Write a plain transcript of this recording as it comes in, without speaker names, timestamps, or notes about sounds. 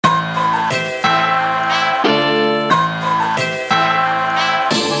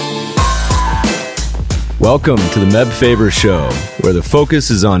Welcome to the Meb Faber Show, where the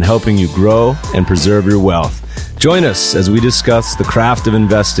focus is on helping you grow and preserve your wealth. Join us as we discuss the craft of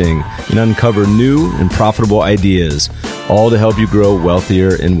investing and uncover new and profitable ideas, all to help you grow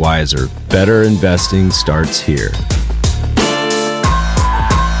wealthier and wiser. Better investing starts here.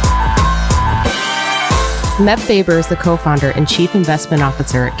 Meb Faber is the co-founder and chief investment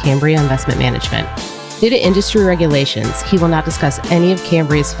officer at Cambria Investment Management. Due to industry regulations, he will not discuss any of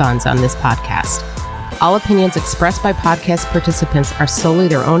Cambria's funds on this podcast. All opinions expressed by podcast participants are solely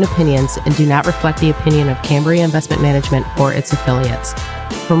their own opinions and do not reflect the opinion of Cambria Investment Management or its affiliates.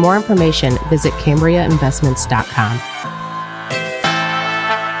 For more information, visit CambriaInvestments.com.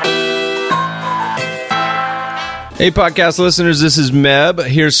 Hey, podcast listeners, this is Meb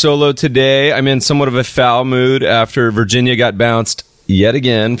here solo today. I'm in somewhat of a foul mood after Virginia got bounced yet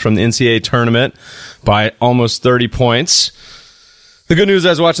again from the NCAA tournament by almost 30 points. The good news, I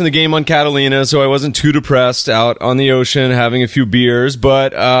was watching the game on Catalina, so I wasn't too depressed out on the ocean having a few beers.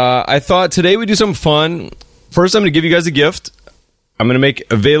 But I thought today we'd do something fun. First, I'm going to give you guys a gift. I'm going to make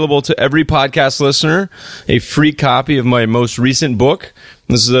available to every podcast listener a free copy of my most recent book.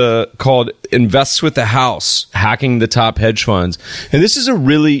 This is called Invests with the House, Hacking the Top Hedge Funds. And this is a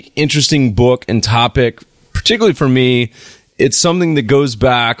really interesting book and topic, particularly for me. It's something that goes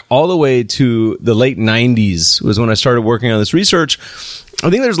back all the way to the late 90s was when I started working on this research. I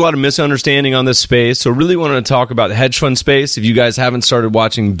think there's a lot of misunderstanding on this space, so really wanted to talk about the hedge fund space. If you guys haven't started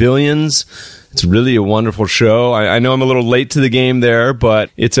watching Billions, it's really a wonderful show. I know I'm a little late to the game there, but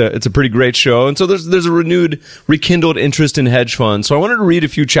it's a pretty great show. And so there's a rekindled interest in hedge funds. So I wanted to read a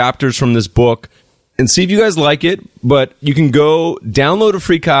few chapters from this book and see if you guys like it. But you can go download a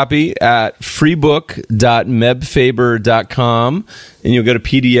free copy at freebook.mebfaber.com, and you'll get a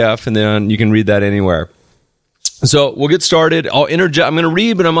PDF, and then you can read that anywhere. So we'll get started. I'm going to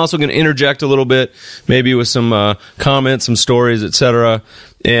read, but I'm also going to interject a little bit, maybe with some comments, some stories, etc.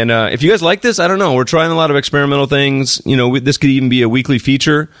 And if you guys like this, I don't know. We're trying a lot of experimental things. You know, this could even be a weekly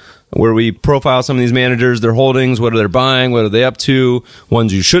feature where we profile some of these managers, their holdings, what are they buying, what are they up to,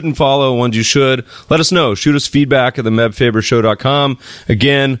 ones you shouldn't follow, ones you should. Let us know. Shoot us feedback at themebfabershow.com.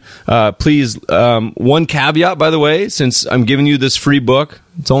 Again, please, one caveat, by the way, since I'm giving you this free book,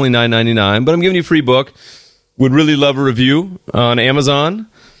 it's only $9.99, but I'm giving you a free book. Would really love a review on Amazon.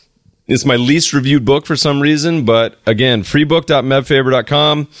 It's my least reviewed book for some reason, but again,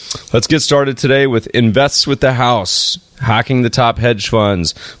 freebook.mebfaber.com. Let's get started today with Invests with the House, Hacking the Top Hedge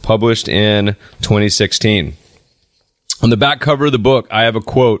Funds, published in 2016. On the back cover of the book, I have a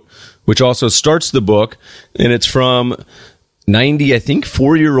quote, which also starts the book, and it's from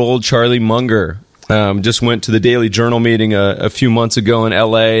 4-year-old Charlie Munger. Just went to the Daily Journal meeting a few months ago in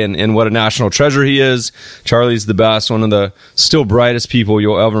LA, and what a national treasure he is. Charlie's the best, one of the still brightest people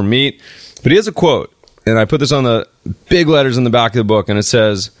you'll ever meet. But he has a quote, and I put this on the big letters in the back of the book, and it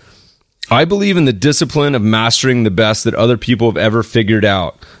says, "I believe in the discipline of mastering the best that other people have ever figured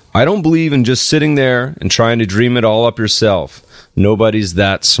out. I don't believe in just sitting there and trying to dream it all up yourself. Nobody's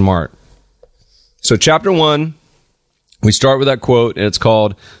that smart." So chapter 1, we start with that quote, and it's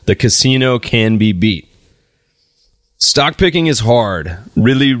called "The Casino Can Be Beat." Stock picking is hard,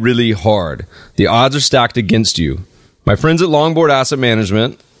 really, really hard. The odds are stacked against you. My friends at Longboard Asset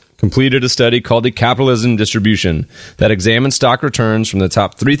Management completed a study called the Capitalism Distribution that examined stock returns from the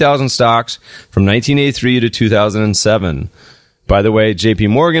top 3,000 stocks from 1983 to 2007. By the way,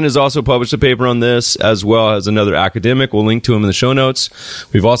 JP Morgan has also published a paper on this, as well as another academic. We'll link to him in the show notes.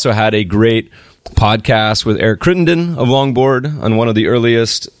 We've also had a great podcast with Eric Crittenden of Longboard on one of the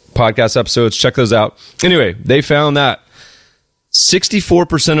earliest podcast episodes. Check those out. Anyway, they found that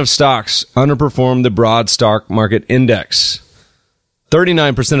 64% of stocks underperformed the broad stock market index.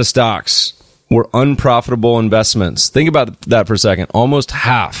 39% of stocks were unprofitable investments. Think about that for a second. Almost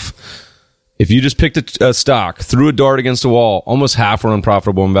half. If you just picked a stock, threw a dart against a wall, almost half were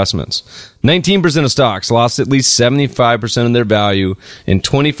unprofitable investments. 19% of stocks lost at least 75% of their value, and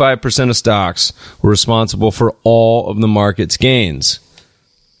 25% of stocks were responsible for all of the market's gains.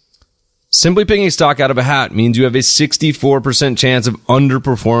 Simply picking a stock out of a hat means you have a 64% chance of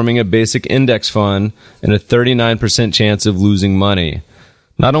underperforming a basic index fund and a 39% chance of losing money.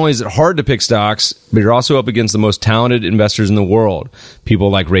 Not only is it hard to pick stocks, but you're also up against the most talented investors in the world. People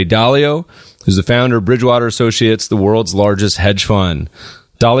like Ray Dalio, who's the founder of Bridgewater Associates, the world's largest hedge fund.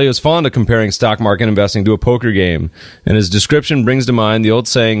 Dalio is fond of comparing stock market investing to a poker game, and his description brings to mind the old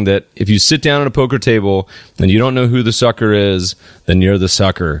saying that if you sit down at a poker table and you don't know who the sucker is, then you're the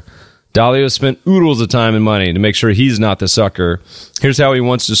sucker. Dalio spent oodles of time and money to make sure he's not the sucker. Here's how he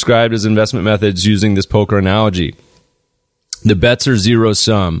once described his investment methods using this poker analogy. The bets are zero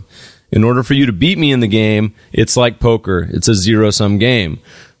sum. In order for you to beat me in the game, it's like poker. It's a zero-sum game.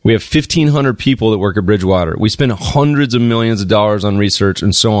 We have 1,500 people that work at Bridgewater. We spend hundreds of millions of dollars on research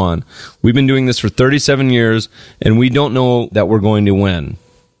and so on. We've been doing this for 37 years, and we don't know that we're going to win.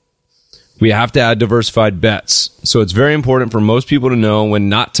 We have to add diversified bets. So it's very important for most people to know when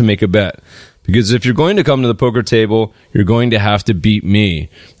not to make a bet. Because if you're going to come to the poker table, you're going to have to beat me.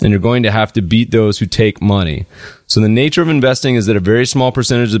 And you're going to have to beat those who take money. So the nature of investing is that a very small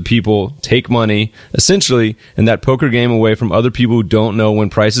percentage of people take money, essentially, in that poker game away from other people who don't know when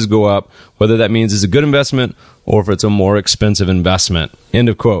prices go up, whether that means it's a good investment or if it's a more expensive investment. End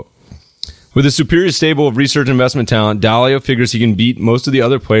of quote. With a superior stable of research investment talent, Dalio figures he can beat most of the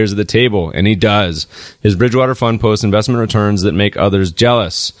other players at the table, and he does. His Bridgewater fund posts investment returns that make others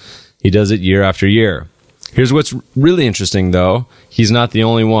jealous. He does it year after year. Here's what's really interesting, though. He's not the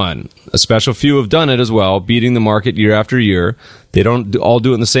only one. A special few have done it as well, beating the market year after year. They don't all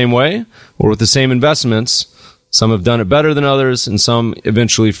do it in the same way or with the same investments. Some have done it better than others, and some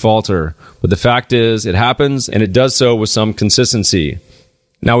eventually falter. But the fact is, it happens, and it does so with some consistency.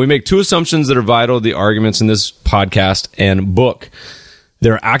 Now, we make two assumptions that are vital to the arguments in this podcast and book.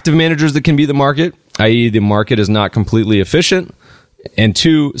 There are active managers that can beat the market, i.e. the market is not completely efficient. And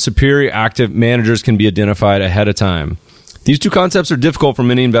two, superior active managers can be identified ahead of time. These two concepts are difficult for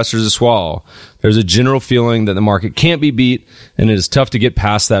many investors to swallow. There's a general feeling that the market can't be beat, and it is tough to get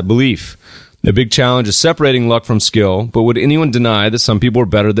past that belief. The big challenge is separating luck from skill, but would anyone deny that some people are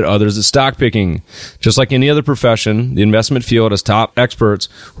better than others at stock picking? Just like any other profession, the investment field has top experts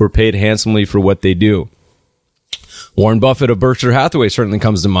who are paid handsomely for what they do. Warren Buffett of Berkshire Hathaway certainly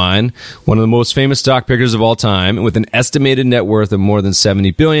comes to mind, one of the most famous stock pickers of all time, and with an estimated net worth of more than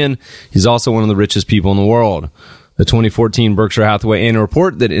 $70 billion, he's also one of the richest people in the world. The 2014 Berkshire Hathaway annual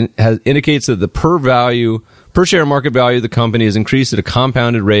report that indicates that the per share market value of the company has increased at a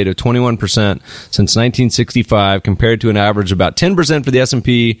compounded rate of 21% since 1965, compared to an average of about 10% for the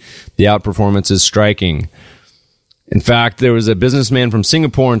S&P. The outperformance is striking. In fact, there was a businessman from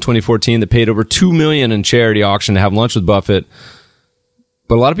Singapore in 2014 that paid over $2 million in charity auction to have lunch with Buffett.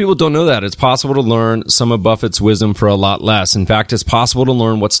 But a lot of people don't know that. It's possible to learn some of Buffett's wisdom for a lot less. In fact, it's possible to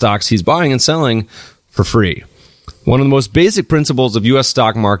learn what stocks he's buying and selling for free. One of the most basic principles of U.S.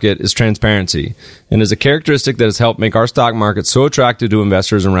 stock market is transparency, and is a characteristic that has helped make our stock market so attractive to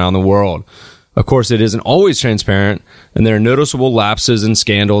investors around the world. Of course, it isn't always transparent, and there are noticeable lapses and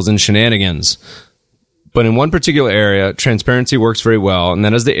scandals and shenanigans. But in one particular area, transparency works very well, and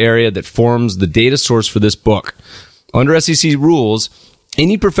that is the area that forms the data source for this book. Under SEC rules,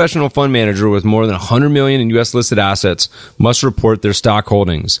 any professional fund manager with more than $100 million in U.S. listed assets must report their stock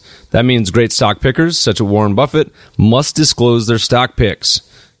holdings. That means great stock pickers, such as Warren Buffett, must disclose their stock picks.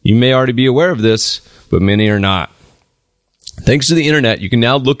 You may already be aware of this, but many are not. Thanks to the internet, you can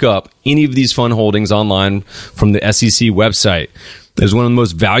now look up any of these fund holdings online from the SEC website. It is one of the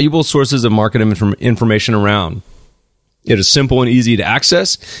most valuable sources of market information around. It is simple and easy to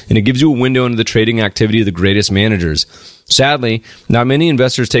access, and it gives you a window into the trading activity of the greatest managers. Sadly, not many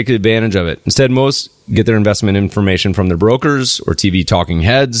investors take advantage of it. Instead, most get their investment information from their brokers or TV talking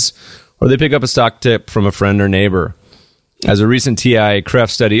heads, or they pick up a stock tip from a friend or neighbor. As a recent TI-CREF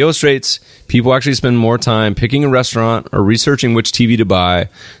study illustrates, people actually spend more time picking a restaurant or researching which TV to buy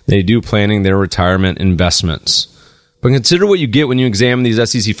than they do planning their retirement investments. But consider what you get when you examine these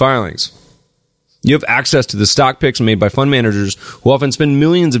SEC filings. You have access to the stock picks made by fund managers who often spend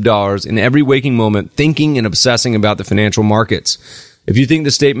millions of dollars in every waking moment thinking and obsessing about the financial markets. If you think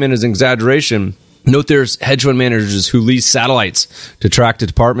the statement is an exaggeration, note there's hedge fund managers who lease satellites to track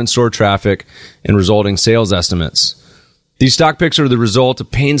department store traffic and resulting sales estimates. These stock picks are the result of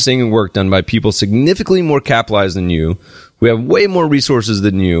painstaking work done by people significantly more capitalized than you, who have way more resources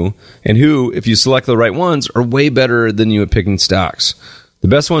than you, and who, if you select the right ones, are way better than you at picking stocks. The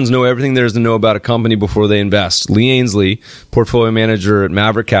best ones know everything there is to know about a company before they invest. Lee Ainsley, portfolio manager at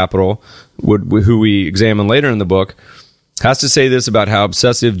Maverick Capital, who we examine later in the book, has to say this about how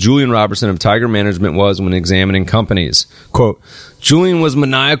obsessive Julian Robertson of Tiger Management was when examining companies. Quote, Julian was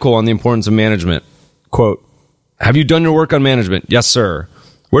maniacal on the importance of management. Quote, have you done your work on management? Yes, sir.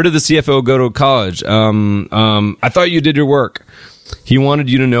 Where did the CFO go to college? I thought you did your work. He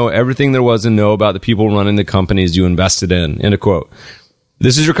wanted you to know everything there was to know about the people running the companies you invested in. End of quote.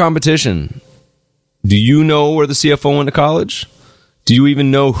 This is your competition. Do you know where the CFO went to college? Do you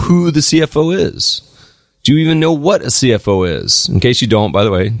even know who the CFO is? Do you even know what a CFO is? In case you don't, by the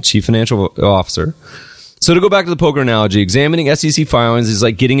way, Chief Financial Officer. So to go back to the poker analogy, examining SEC filings is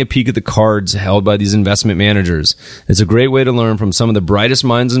like getting a peek at the cards held by these investment managers. It's a great way to learn from some of the brightest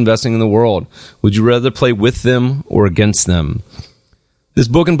minds investing in the world. Would you rather play with them or against them? This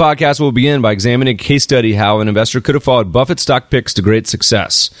book and podcast will begin by examining a case study how an investor could have followed Buffett's stock picks to great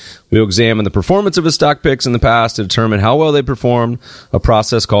success. We will examine the performance of his stock picks in the past to determine how well they performed, a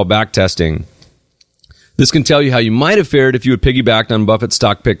process called backtesting. This can tell you how you might have fared if you had piggybacked on Buffett's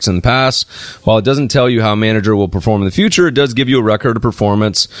stock picks in the past. While it doesn't tell you how a manager will perform in the future, it does give you a record of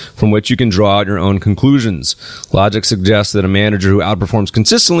performance from which you can draw out your own conclusions. Logic suggests that a manager who outperforms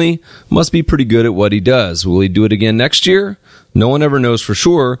consistently must be pretty good at what he does. Will he do it again next year? No one ever knows for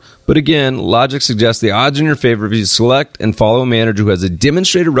sure, but again, logic suggests the odds in your favor if you select and follow a manager who has a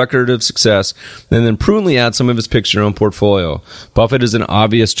demonstrated record of success and then prudently add some of his picks to your own portfolio. Buffett is an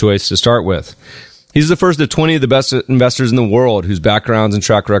obvious choice to start with. He's the first of 20 of the best investors in the world whose backgrounds and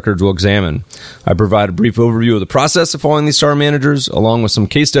track records we'll examine. I provide a brief overview of the process of following these star managers, along with some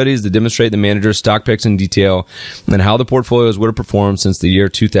case studies that demonstrate the manager's stock picks in detail and how the portfolios would have performed since the year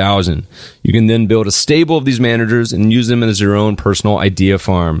 2000. You can then build a stable of these managers and use them as your own personal idea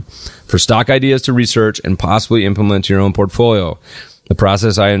farm for stock ideas to research and possibly implement to your own portfolio. The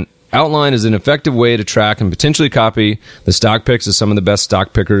process I outline is an effective way to track and potentially copy the stock picks of some of the best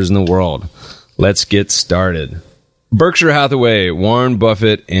stock pickers in the world. Let's get started. Berkshire Hathaway, Warren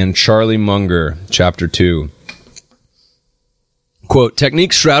Buffett, and Charlie Munger, Chapter 2. Quote,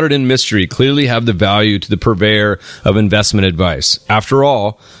 techniques shrouded in mystery clearly have the value to the purveyor of investment advice. After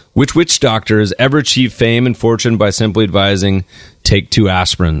all, which witch doctor has ever achieved fame and fortune by simply advising, take 2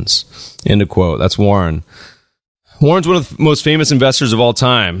 aspirins? End of quote. That's Warren. Warren's one of the most famous investors of all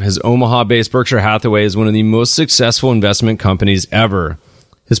time. His Omaha-based Berkshire Hathaway is one of the most successful investment companies ever.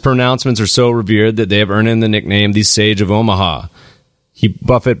 His pronouncements are so revered that they have earned him the nickname the Sage of Omaha.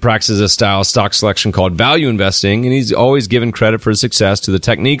 Buffett practices a style of stock selection called value investing, and he's always given credit for his success to the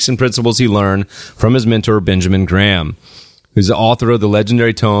techniques and principles he learned from his mentor, Benjamin Graham, who's the author of the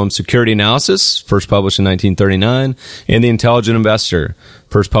legendary tome Security Analysis, first published in 1939, and The Intelligent Investor,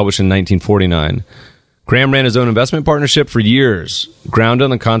 first published in 1949. Graham ran his own investment partnership for years, grounded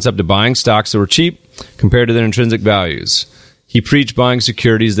on the concept of buying stocks that were cheap compared to their intrinsic values. He preached buying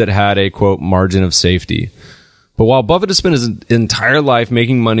securities that had a, quote, margin of safety. But while Buffett has spent his entire life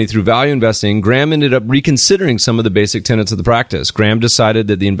making money through value investing, Graham ended up reconsidering some of the basic tenets of the practice. Graham decided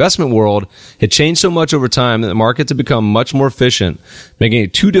that the investment world had changed so much over time that the markets had become much more efficient, making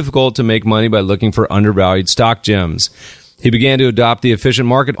it too difficult to make money by looking for undervalued stock gems. He began to adopt the efficient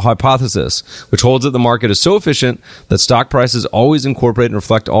market hypothesis, which holds that the market is so efficient that stock prices always incorporate and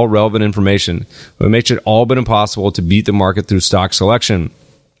reflect all relevant information, but makes it all but impossible to beat the market through stock selection.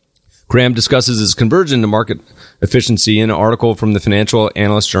 Graham discusses his conversion to market efficiency in an article from the Financial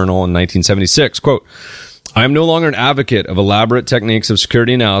Analyst Journal in 1976. Quote, I am no longer an advocate of elaborate techniques of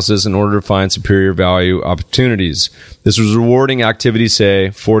security analysis in order to find superior value opportunities. This was a rewarding activity, say,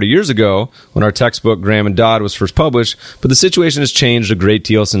 40 years ago when our textbook Graham and Dodd was first published, but the situation has changed a great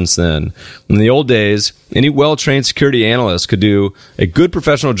deal since then. In the old days, any well-trained security analyst could do a good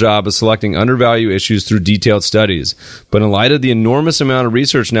professional job of selecting undervalued issues through detailed studies. But in light of the enormous amount of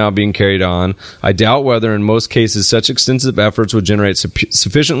research now being carried on, I doubt whether in most cases such extensive efforts would generate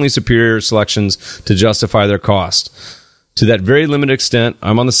sufficiently superior selections to justify their cost. To that very limited extent,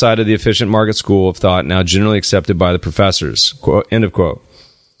 I'm on the side of the efficient market school of thought now generally accepted by the professors. Quote, end of quote.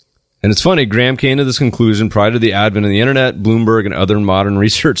 And it's funny, Graham came to this conclusion prior to the advent of the internet, Bloomberg, and other modern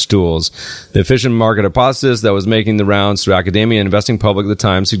research tools. The efficient market hypothesis that was making the rounds through academia and investing public at the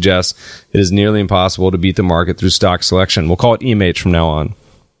time suggests it is nearly impossible to beat the market through stock selection. We'll call it EMH from now on.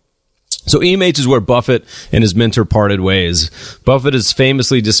 So EMH is where Buffett and his mentor parted ways. Buffett has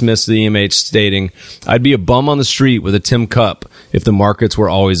famously dismissed the EMH, stating, I'd be a bum on the street with a Tim Cup if the markets were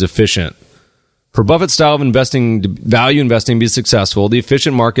always efficient. For Buffett's style of investing, value investing to be successful, the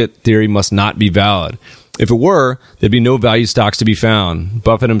efficient market theory must not be valid. If it were, there'd be no value stocks to be found.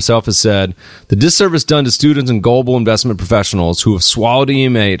 Buffett himself has said, the disservice done to students and gullible investment professionals who have swallowed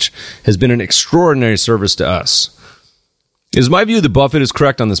EMH has been an extraordinary service to us. It is my view that Buffett is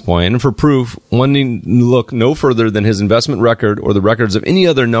correct on this point, and for proof, one need look no further than his investment record or the records of any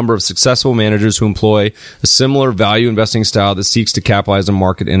other number of successful managers who employ a similar value investing style that seeks to capitalize on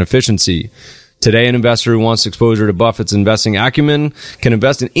market inefficiency. Today, an investor who wants exposure to Buffett's investing acumen can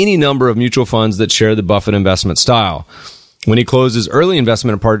invest in any number of mutual funds that share the Buffett investment style. When he closed his early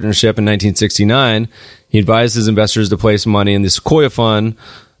investment partnership in 1969, he advised his investors to place money in the Sequoia Fund,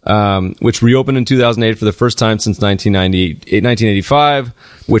 which reopened in 2008 for the first time since 1985,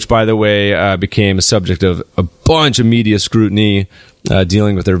 which, by the way, became a subject of a bunch of media scrutiny,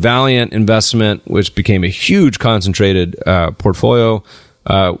 dealing with their Valiant investment, which became a huge concentrated portfolio.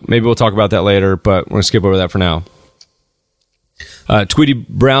 Maybe we'll talk about that later, but we're going to skip over that for now. Tweedy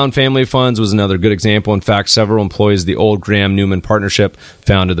Brown Family Funds was another good example. In fact, several employees of the old Graham-Newman partnership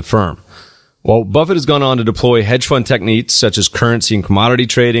founded the firm. Well, Buffett has gone on to deploy hedge fund techniques such as currency and commodity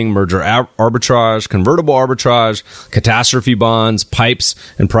trading, merger arbitrage, convertible arbitrage, catastrophe bonds, pipes,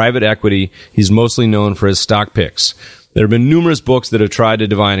 and private equity. He's mostly known for his stock picks. There have been numerous books that have tried to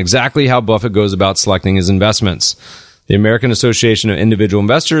divine exactly how Buffett goes about selecting his investments. The American Association of Individual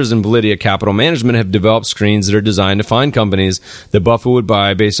Investors and Validia Capital Management have developed screens that are designed to find companies that Buffett would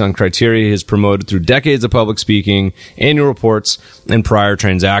buy based on criteria he has promoted through decades of public speaking, annual reports, and prior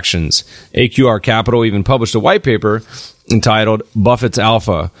transactions. AQR Capital even published a white paper entitled Buffett's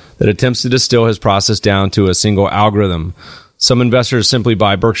Alpha that attempts to distill his process down to a single algorithm. Some investors simply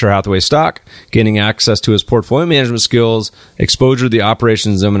buy Berkshire Hathaway stock, gaining access to his portfolio management skills, exposure to the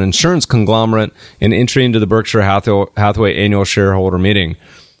operations of an insurance conglomerate, and entry into the Berkshire Hathaway annual shareholder meeting,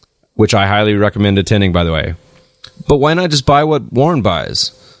 which I highly recommend attending, by the way. But why not just buy what Warren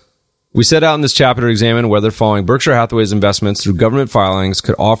buys? We set out in this chapter to examine whether following Berkshire Hathaway's investments through government filings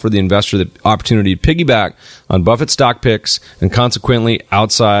could offer the investor the opportunity to piggyback on Buffett's stock picks and consequently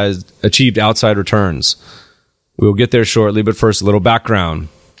achieved outside returns. We will get there shortly, but first, a little background.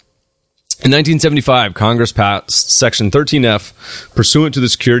 In 1975, Congress passed Section 13F pursuant to the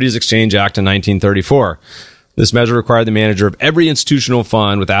Securities Exchange Act in 1934. This measure required the manager of every institutional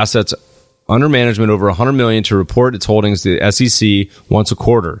fund with assets under management over $100 million to report its holdings to the SEC once a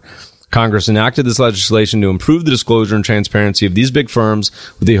quarter. Congress enacted this legislation to improve the disclosure and transparency of these big firms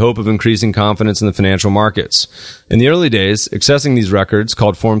with the hope of increasing confidence in the financial markets. In the early days, accessing these records,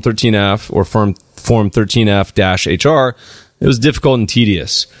 called Form 13F or Form 13F-HR, it was difficult and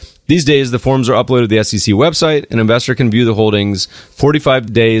tedious. These days, the forms are uploaded to the SEC website. An investor can view the holdings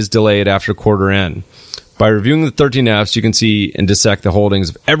 45 days delayed after quarter end. By reviewing the 13Fs, you can see and dissect the holdings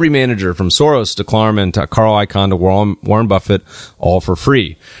of every manager from Soros to Klarman to Carl Icahn to Warren Buffett, all for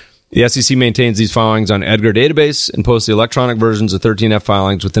free. The SEC maintains these filings on Edgar database and posts the electronic versions of 13F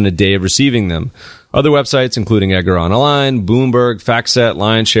filings within a day of receiving them. Other websites, including Edgar Online, Bloomberg, FactSet,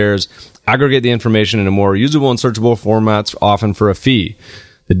 LionShares, aggregate the information in a more usable and searchable formats, often for a fee.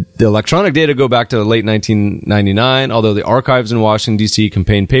 The electronic data go back to late 1999, although the archives in Washington, D.C.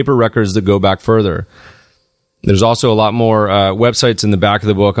 contain paper records that go back further. There's also a lot more websites in the back of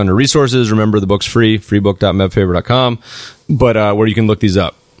the book under resources. Remember, the book's free, freebook.mebfaber.com, but where you can look these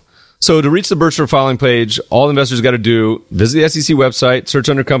up. So to reach the Berkshire filing page, all investors got to do, visit the SEC website, search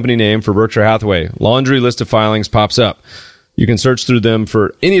under company name for Berkshire Hathaway. Laundry list of filings pops up. You can search through them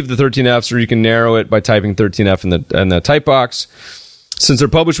for any of the 13Fs, or you can narrow it by typing 13F in the type box. Since they're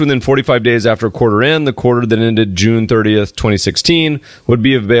published within 45 days after a quarter end, the quarter that ended June 30th, 2016 would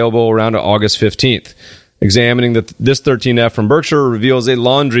be available around August 15th. Examining this 13F from Berkshire reveals a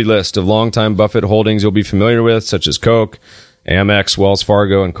laundry list of longtime Buffett holdings you'll be familiar with, such as Coke, Amex, Wells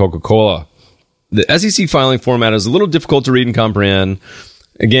Fargo, and Coca-Cola. The SEC filing format is a little difficult to read and comprehend.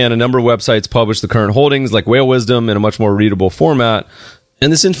 Again, a number of websites publish the current holdings, like Whale Wisdom, in a much more readable format.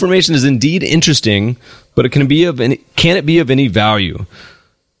 And this information is indeed interesting, but can it be of any value?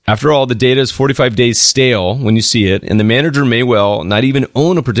 After all, the data is 45 days stale when you see it, and the manager may well not even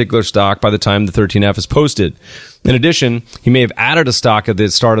own a particular stock by the time the 13F is posted. In addition, he may have added a stock at the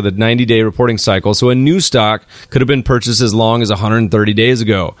start of the 90-day reporting cycle, so a new stock could have been purchased as long as 130 days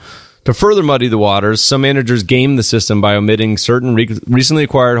ago. To further muddy the waters, some managers game the system by omitting certain recently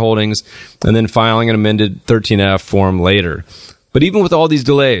acquired holdings and then filing an amended 13F form later. But even with all these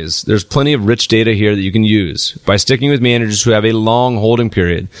delays, there's plenty of rich data here that you can use. By sticking with managers who have a long holding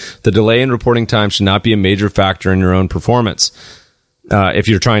period, the delay in reporting time should not be a major factor in your own performance if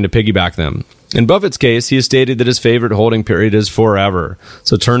you're trying to piggyback them. In Buffett's case, he has stated that his favorite holding period is forever,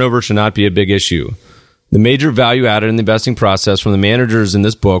 so turnover should not be a big issue. The major value added in the investing process from the managers in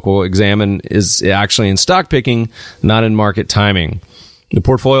this book we'll examine is actually in stock picking, not in market timing. The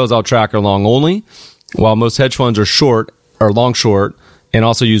portfolios I'll track are long only, while most hedge funds are long short, and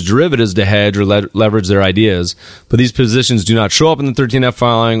also use derivatives to hedge or leverage their ideas. But these positions do not show up in the 13F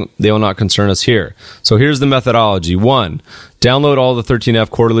filing. They will not concern us here. So here's the methodology. 1, download all the 13F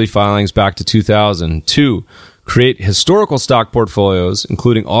quarterly filings back to 2000. 2, create historical stock portfolios,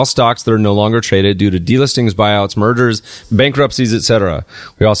 including all stocks that are no longer traded due to delistings, buyouts, mergers, bankruptcies, etc.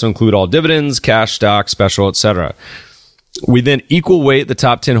 We also include all dividends, cash, stock, special, etc. We then equal weight the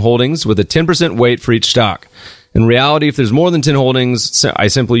top 10 holdings with a 10% weight for each stock. In reality, if there's more than 10 holdings, I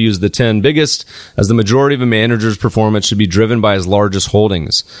simply use the 10 biggest, as the majority of a manager's performance should be driven by his largest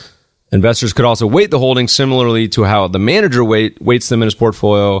holdings. Investors could also weight the holdings similarly to how the manager weights them in his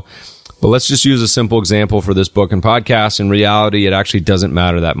portfolio. But let's just use a simple example for this book and podcast. In reality, it actually doesn't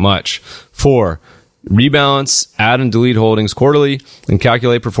matter that much. 4, Rebalance, add and delete holdings quarterly, and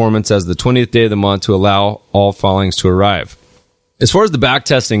calculate performance as the 20th day of the month to allow all fallings to arrive. As far as the back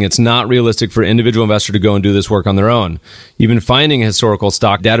testing, it's not realistic for an individual investor to go and do this work on their own. Even finding a historical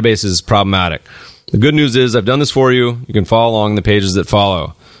stock database is problematic. The good news is I've done this for you. You can follow along the pages that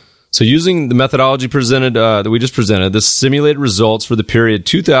follow. So using the methodology presented that we just presented, the simulated results for the period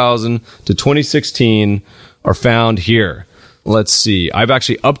 2000 to 2016 are found here. Let's see. I've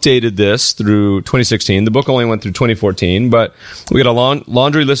actually updated this through 2016. The book only went through 2014, but we got a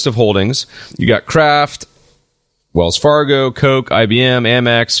laundry list of holdings. You got Kraft, Wells Fargo, Coke, IBM,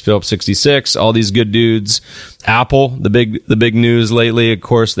 Amex, Phillips 66, all these good dudes. Apple, the big news lately, of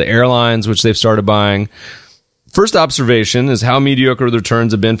course, the airlines, which they've started buying. First observation is how mediocre the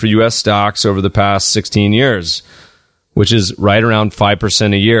returns have been for U.S. stocks over the past 16 years, which is right around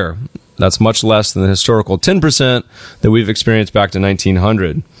 5% a year. That's much less than the historical 10% that we've experienced back to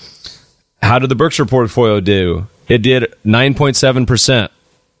 1900. How did the Berkshire portfolio do? It did 9.7%.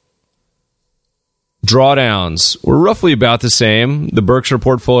 Drawdowns were roughly about the same. The Berkshire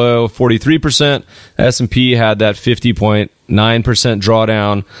portfolio, 43%. S&P had that 50.9%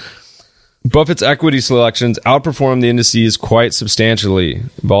 drawdown. Buffett's equity selections outperformed the indices quite substantially.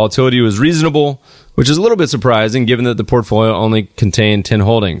 Volatility was reasonable, which is a little bit surprising given that the portfolio only contained 10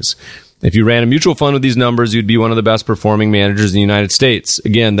 holdings. If you ran a mutual fund with these numbers, you'd be one of the best performing managers in the United States.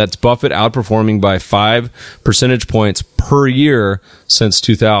 Again, that's Buffett outperforming by 5 percentage points per year since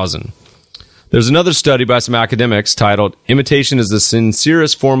 2000. There's another study by some academics titled Imitation is the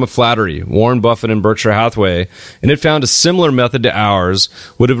Sincerest Form of Flattery, Warren Buffett and Berkshire Hathaway, and it found a similar method to ours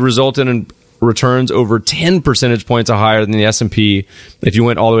would have resulted in returns over 10 percentage points higher than the S&P if you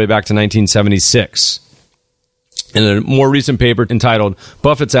went all the way back to 1976. In a more recent paper entitled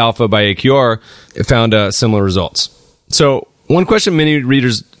Buffett's Alpha by AQR, it found similar results. So one question many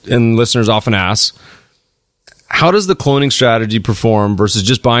readers and listeners often ask, how does the cloning strategy perform versus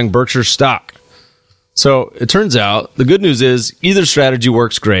just buying Berkshire stock? So it turns out the good news is either strategy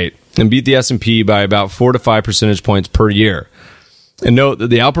works great and beat the S&P by about 4 to 5 percentage points per year. And note that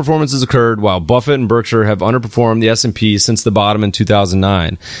the outperformance has occurred while Buffett and Berkshire have underperformed the S&P since the bottom in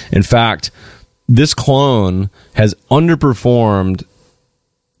 2009. In fact, this clone has underperformed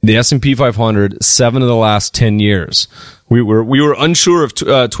the S&P 500 7 of the last 10 years. We were unsure if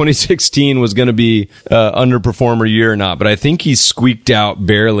 2016 was going to be underperformer year or not, but I think he squeaked out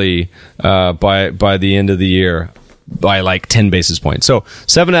barely by the end of the year by like 10 basis points. So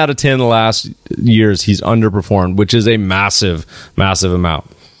 7 out of 10 the last years he's underperformed, which is a massive, massive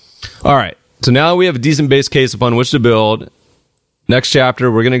amount. All right, so now we have a decent base case upon which to build. Next chapter,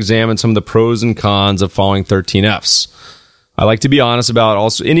 we're going to examine some of the pros and cons of following 13Fs. I like to be honest about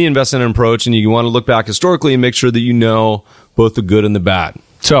also any investment approach, and you want to look back historically and make sure that you know both the good and the bad.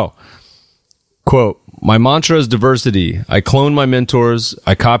 So, quote, my mantra is diversity. I clone my mentors,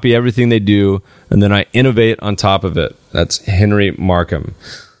 I copy everything they do, and then I innovate on top of it. That's Henry Markham.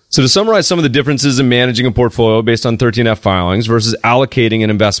 So to summarize some of the differences in managing a portfolio based on 13F filings versus allocating an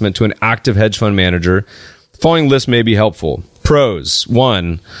investment to an active hedge fund manager, the following list may be helpful. Pros.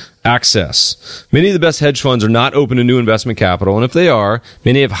 1. Access. Many of the best hedge funds are not open to new investment capital, and if they are,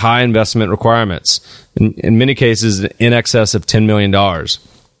 many have high investment requirements, in many cases in excess of $10 million.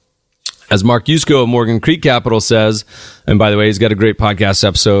 As Mark Yusko of Morgan Creek Capital says, and by the way, he's got a great podcast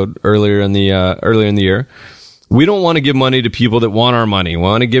episode earlier in the year, we don't want to give money to people that want our money. We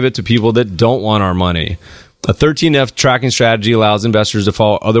want to give it to people that don't want our money. A 13F tracking strategy allows investors to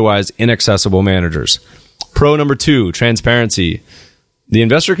follow otherwise inaccessible managers. Pro number 2, transparency. The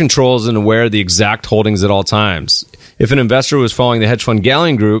investor controls and aware of the exact holdings at all times. If an investor was following the hedge fund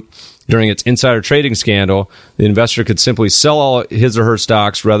Galleon Group during its insider trading scandal, the investor could simply sell all his or her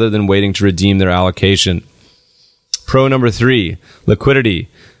stocks rather than waiting to redeem their allocation. Pro number 3, liquidity.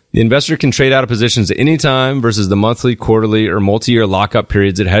 The investor can trade out of positions at any time versus the monthly, quarterly, or multi-year lockup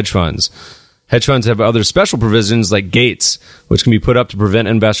periods at hedge funds. Hedge funds have other special provisions like gates, which can be put up to prevent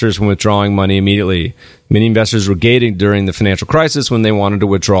investors from withdrawing money immediately. Many investors were gated during the financial crisis when they wanted to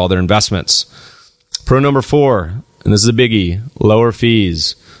withdraw their investments. Pro number 4, and this is a biggie, lower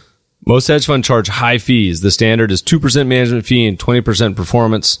fees. Most hedge funds charge high fees. The standard is 2% management fee and 20%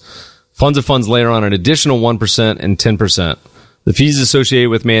 performance. Funds of funds layer on an additional 1% and 10%. The fees associated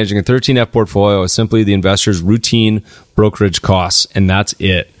with managing a 13F portfolio is simply the investor's routine brokerage costs, and that's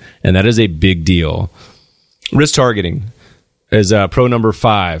it. And that is a big deal. Risk targeting is pro number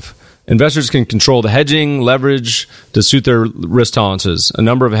 5. Investors can control the hedging, leverage to suit their risk tolerances. A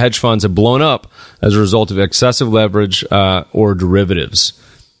number of hedge funds have blown up as a result of excessive leverage or derivatives.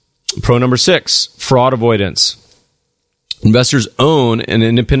 Pro number 6, fraud avoidance. Investors own and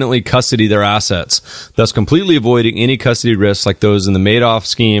independently custody their assets, thus completely avoiding any custody risks like those in the Madoff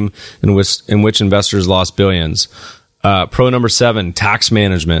scheme in which investors lost billions. Pro number 7, tax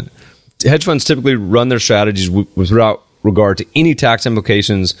management. Hedge funds typically run their strategies without regard to any tax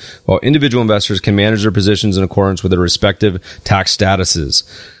implications, while individual investors can manage their positions in accordance with their respective tax statuses.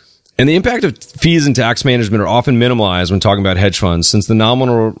 And the impact of fees and tax management are often minimalized when talking about hedge funds, since the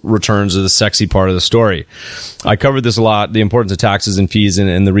nominal returns are the sexy part of the story. I covered this a lot, the importance of taxes and fees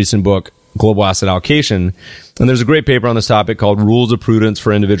in the recent book, Global Asset Allocation. And there's a great paper on this topic called Rules of Prudence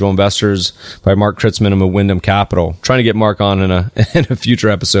for Individual Investors by Mark Kritzman of Wyndham Capital. Trying to get Mark on in a future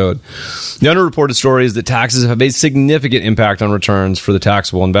episode. The underreported story is that taxes have a significant impact on returns for the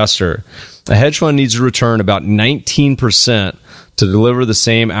taxable investor. A hedge fund needs to return about 19% to deliver the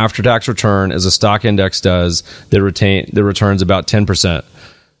same after-tax return as a stock index does that returns about 10%.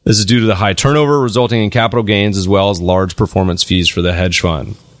 This is due to the high turnover resulting in capital gains as well as large performance fees for the hedge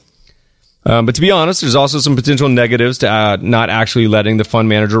fund. But to be honest, there's also some potential negatives to not actually letting the fund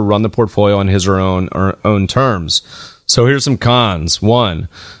manager run the portfolio on his or own terms. So here's some cons. 1,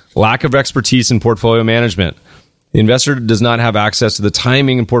 lack of expertise in portfolio management. The investor does not have access to the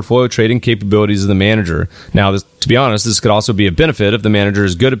timing and portfolio trading capabilities of the manager. Now, to be honest, this could also be a benefit if the manager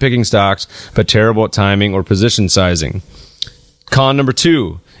is good at picking stocks, but terrible at timing or position sizing. Con number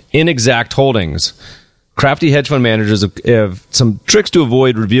 2, inexact holdings. Crafty hedge fund managers have some tricks to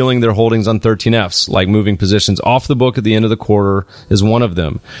avoid revealing their holdings on 13Fs, like moving positions off the book at the end of the quarter is one of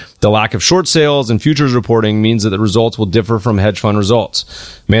them. The lack of short sales and futures reporting means that the results will differ from hedge fund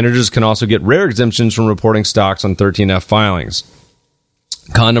results. Managers can also get rare exemptions from reporting stocks on 13F filings.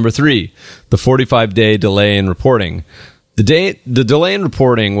 Con number 3, the 45-day delay in reporting. The delay in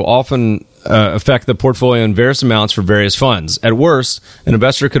reporting will often affect the portfolio in various amounts for various funds. At worst, an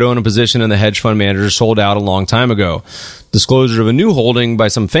investor could own a position in the hedge fund manager sold out a long time ago. Disclosure of a new holding by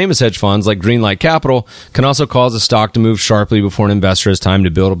some famous hedge funds like Greenlight Capital can also cause a stock to move sharply before an investor has time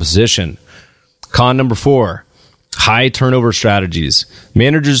to build a position. Con number 4, high turnover strategies.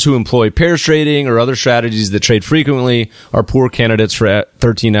 Managers who employ pairs trading or other strategies that trade frequently are poor candidates for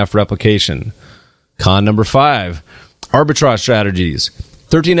 13F replication. Con number 5, arbitrage strategies.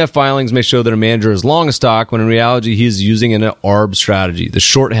 13F filings may show that a manager is long a stock when in reality he is using an ARB strategy. The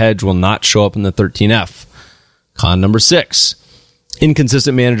short hedge will not show up in the 13F. Con number 6,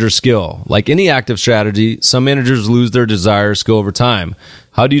 inconsistent manager skill. Like any active strategy, some managers lose their desired skill over time.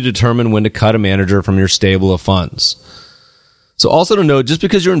 How do you determine when to cut a manager from your stable of funds? So also to note, just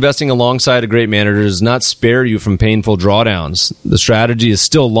because you're investing alongside a great manager does not spare you from painful drawdowns. The strategy is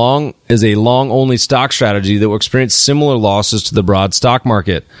still a long-only stock strategy that will experience similar losses to the broad stock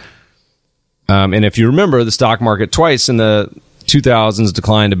market. And if you remember, the stock market twice in the 2000s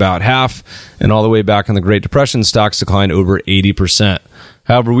declined about half, and all the way back in the Great Depression, stocks declined over 80%.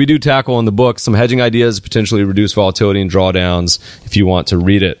 However, we do tackle in the book some hedging ideas to potentially reduce volatility and drawdowns if you want to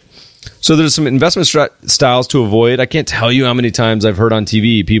read it. So there's some investment styles to avoid. I can't tell you how many times I've heard on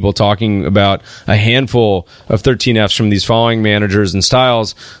TV people talking about a handful of 13Fs from these following managers and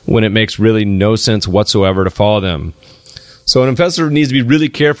styles when it makes really no sense whatsoever to follow them. So an investor needs to be really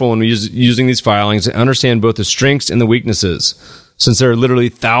careful when using these filings and understand both the strengths and the weaknesses. Since there are literally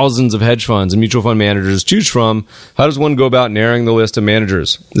thousands of hedge funds and mutual fund managers to choose from, how does one go about narrowing the list of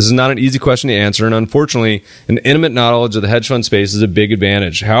managers? This is not an easy question to answer, and unfortunately, an intimate knowledge of the hedge fund space is a big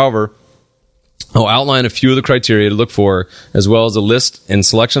advantage. However, I'll outline a few of the criteria to look for, as well as a list and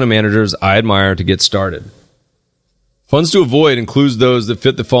selection of managers I admire to get started. Funds to avoid includes those that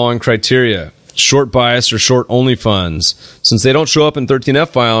fit the following criteria. Short bias or short only funds. Since they don't show up in 13F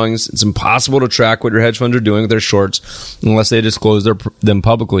filings, it's impossible to track what your hedge funds are doing with their shorts unless they disclose them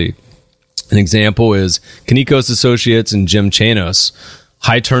publicly. An example is Kinekos Associates and Jim Chanos.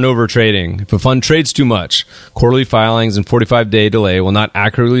 High turnover trading. If a fund trades too much, quarterly filings and 45-day delay will not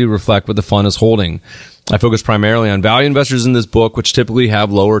accurately reflect what the fund is holding. I focus primarily on value investors in this book, which typically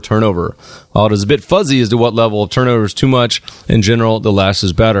have lower turnover. While it is a bit fuzzy as to what level of turnover is too much, in general, the less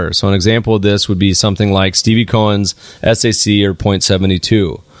is better. So an example of this would be something like Stevie Cohen's SAC or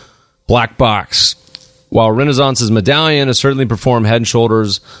 0.72. Black box. While Renaissance's Medallion has certainly performed head and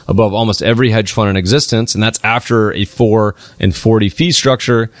shoulders above almost every hedge fund in existence, and that's after a 4 and 40 fee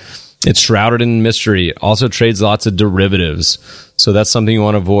structure, it's shrouded in mystery. It also trades lots of derivatives. So that's something you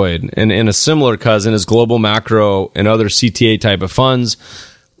want to avoid. And in a similar cousin is Global Macro and other CTA type of funds.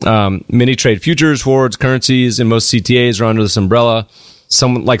 Many trade futures, forwards, currencies, and most CTAs are under this umbrella.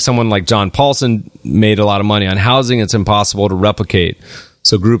 Someone like John Paulson made a lot of money on housing. It's impossible to replicate.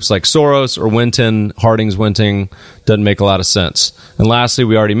 So groups like Soros or Winton, Harding's Winton, doesn't make a lot of sense. And lastly,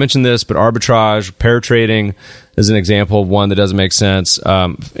 we already mentioned this, but arbitrage, pair trading is an example of one that doesn't make sense,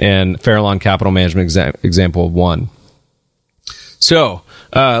 and Farallon Capital Management example of one. So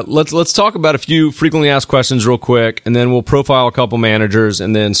let's talk about a few frequently asked questions real quick, and then we'll profile a couple managers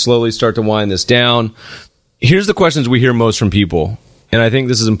and then slowly start to wind this down. Here's the questions we hear most from people, and I think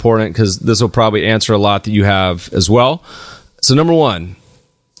this is important because this will probably answer a lot that you have as well. So number one,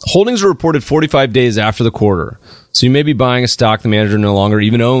 holdings are reported 45 days after the quarter. So you may be buying a stock the manager no longer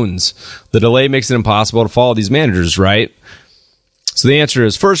even owns. The delay makes it impossible to follow these managers, right? So the answer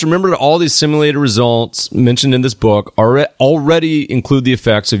is, first, remember that all these simulated results mentioned in this book already include the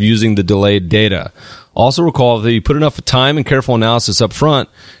effects of using the delayed data. Also recall that if you put enough time and careful analysis up front,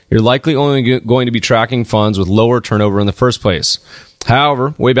 you're likely only going to be tracking funds with lower turnover in the first place.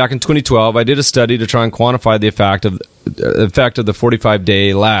 However, way back in 2012, I did a study to try and quantify the effect of the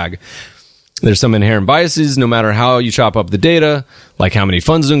 45-day lag. There's some inherent biases no matter how you chop up the data, like how many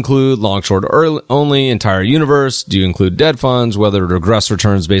funds to include, long, short, only, entire universe, do you include dead funds, whether to regress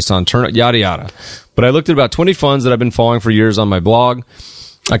returns based on yada yada. But I looked at about 20 funds that I've been following for years on my blog.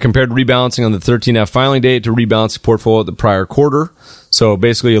 I compared rebalancing on the 13F filing date to rebalance the portfolio the prior quarter. So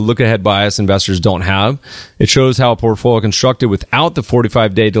basically a look-ahead bias investors don't have. It shows how a portfolio constructed without the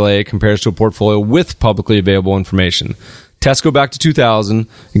 45-day delay compares to a portfolio with publicly available information. Tests go back to 2000,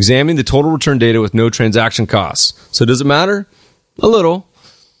 examining the total return data with no transaction costs. So does it matter? A little.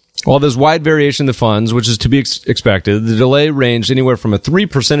 While there's wide variation in the funds, which is to be expected, the delay ranged anywhere from a 3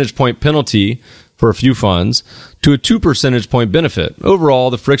 percentage point penalty for a few funds to a 2 percentage point benefit.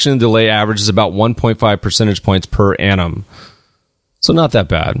 Overall, the friction and delay averages about 1.5 percentage points per annum. So not that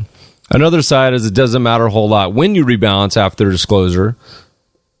bad. Another side is it doesn't matter a whole lot when you rebalance after disclosure,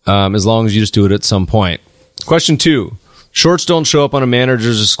 as long as you just do it at some point. Question 2. Shorts don't show up on a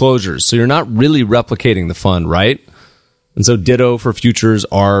manager's disclosures, so you're not really replicating the fund, right? And so ditto for futures,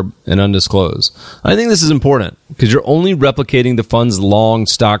 ARB, and undisclosed. I think this is important because you're only replicating the fund's long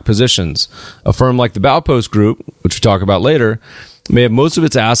stock positions. A firm like the Baupost Group, which we talk about later, may have most of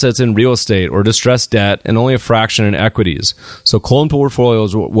its assets in real estate or distressed debt and only a fraction in equities. So clone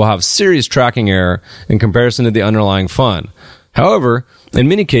portfolios will have serious tracking error in comparison to the underlying fund. However, in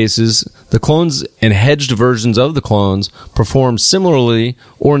many cases, the clones and hedged versions of the clones perform similarly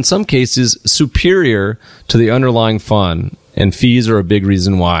or in some cases superior to the underlying fund, and fees are a big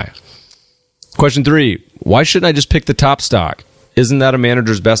reason why. Question 3, why shouldn't I just pick the top stock? Isn't that a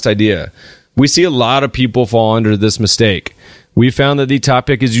manager's best idea? We see a lot of people fall under this mistake. We found that the top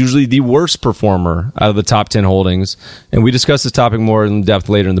pick is usually the worst performer out of the top 10 holdings, and we discuss this topic more in depth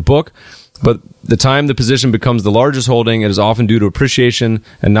later in the book. But the time the position becomes the largest holding, it is often due to appreciation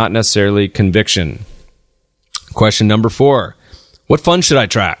and not necessarily conviction. Question number 4. What fund should I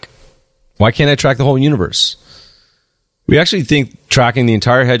track? Why can't I track the whole universe? We actually think tracking the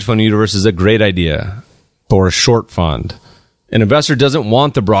entire hedge fund universe is a great idea for a short fund. An investor doesn't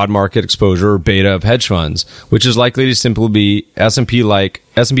want the broad market exposure or beta of hedge funds, which is likely to simply be S&P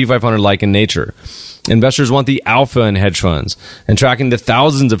 500-like in nature. Investors want the alpha in hedge funds, and tracking the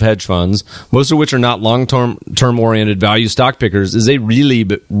thousands of hedge funds, most of which are not long-term oriented value stock pickers, is a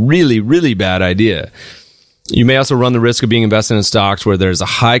really bad idea. You may also run the risk of being invested in stocks where there's a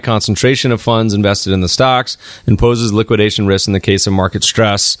high concentration of funds invested in the stocks and poses liquidation risk in the case of market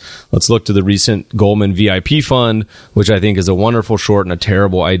stress. Let's look to the recent Goldman VIP fund, which I think is a wonderful short and a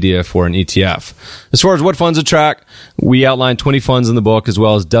terrible idea for an ETF. As far as what funds to track, we outline 20 funds in the book as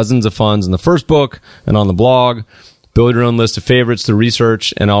well as dozens of funds in the first book and on the blog. Build your own list of favorites through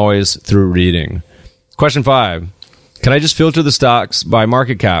research and always through reading. Question 5. Can I just filter the stocks by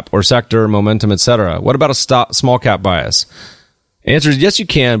market cap or sector, momentum, etc.? What about a small cap bias? Answer is yes, you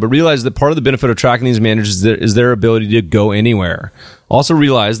can, but realize that part of the benefit of tracking these managers is their ability to go anywhere. Also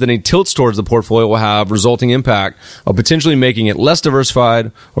realize that any tilts towards the portfolio will have resulting impact of potentially making it less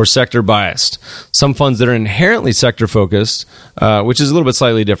diversified or sector biased. Some funds that are inherently sector focused, which is a little bit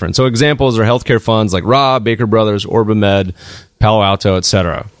slightly different. So examples are healthcare funds like Rob, Baker Brothers, OrbiMed, Palo Alto,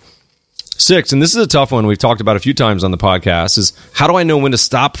 etc. 6, and this is a tough one we've talked about a few times on the podcast, is how do I know when to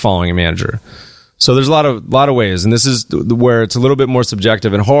stop following a manager? So there's a lot of ways, and this is where it's a little bit more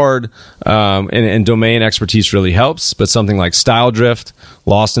subjective and hard, and domain expertise really helps, but something like style drift,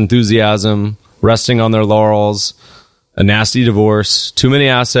 lost enthusiasm, resting on their laurels, a nasty divorce, too many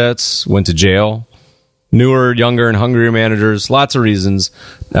assets, went to jail, newer, younger, and hungrier managers, lots of reasons,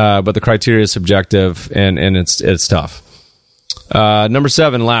 but the criteria is subjective, and it's tough. Number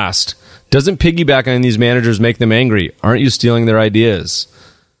 7, last. Doesn't piggyback on these managers make them angry? Aren't you stealing their ideas?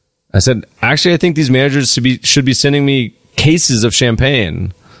 I said, actually, I think these managers should be sending me cases of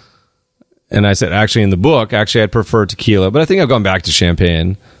champagne. And I said, actually, in the book, I'd prefer tequila, but I think I've gone back to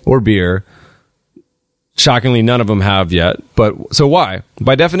champagne or beer. Shockingly, none of them have yet. But so why?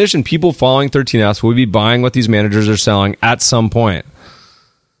 By definition, people following 13Fs will be buying what these managers are selling at some point.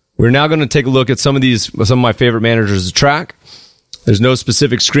 We're now going to take a look at some of my favorite managers to track. There's no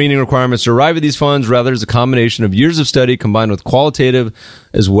specific screening requirements to arrive at these funds. Rather, it's a combination of years of study combined with qualitative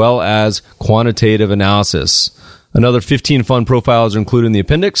as well as quantitative analysis. Another 15 fund profiles are included in the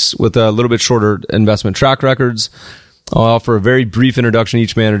appendix with a little bit shorter investment track records. I'll offer a very brief introduction to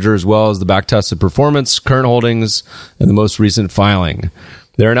each manager as well as the back-tested performance, current holdings, and the most recent filing.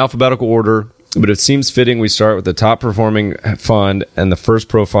 They're in alphabetical order, but it seems fitting we start with the top-performing fund and the first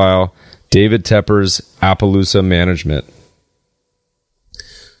profile, David Tepper's Appaloosa Management.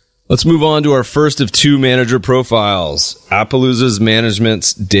 Let's move on to our first of two manager profiles, Appaloosa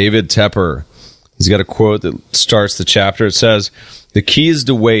Management's David Tepper. He's got a quote that starts the chapter. It says, "The key is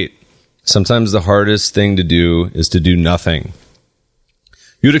to wait. Sometimes the hardest thing to do is to do nothing."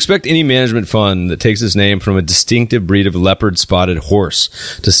 You would expect any management fund that takes its name from a distinctive breed of leopard-spotted horse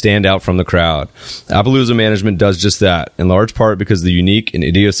to stand out from the crowd. Appaloosa Management does just that, in large part because of the unique and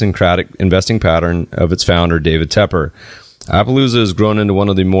idiosyncratic investing pattern of its founder, David Tepper. Appaloosa has grown into one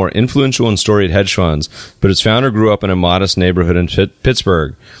of the more influential and storied hedge funds, but its founder grew up in a modest neighborhood in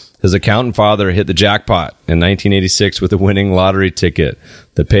Pittsburgh. His accountant father hit the jackpot in 1986 with a winning lottery ticket.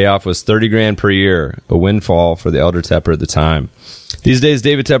 The payoff was $30,000 per year, a windfall for the elder Tepper at the time. These days,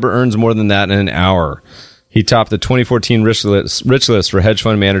 David Tepper earns more than that in an hour. He topped the 2014 rich list for hedge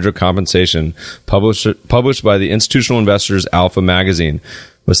fund manager compensation, published by the Institutional Investors Alpha magazine,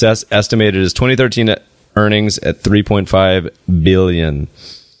 was estimated his 2013 earnings at $3.5 billion.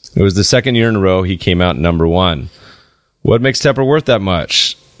 It was the second year in a row he came out number one. What makes Tepper worth that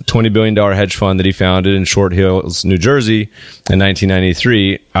much? $20 billion hedge fund that he founded in Short Hills, New Jersey in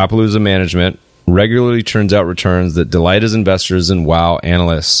 1993, Appaloosa Management, regularly churns out returns that delight his investors and wow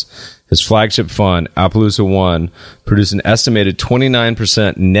analysts. His flagship fund, Appaloosa One, produced an estimated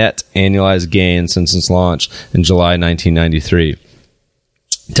 29% net annualized gain since its launch in July 1993.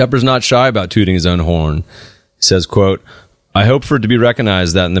 Tepper's not shy about tooting his own horn. He says, quote, "I hope for it to be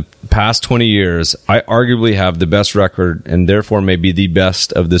recognized that in the past 20 years, I arguably have the best record and therefore may be the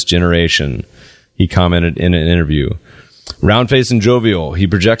best of this generation," he commented in an interview. Round-faced and jovial, he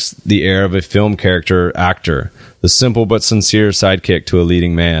projects the air of a film character actor, the simple but sincere sidekick to a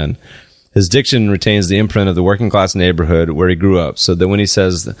leading man. His diction retains the imprint of the working-class neighborhood where he grew up, so that when he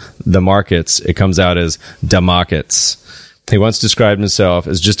says the markets, it comes out as da markets. He once described himself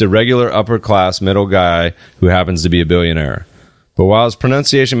as just a regular upper-class middle guy who happens to be a billionaire. But while his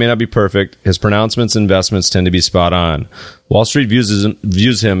pronunciation may not be perfect, his pronouncements and investments tend to be spot on. Wall Street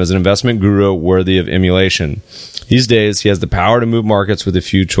views him as an investment guru worthy of emulation. These days, he has the power to move markets with a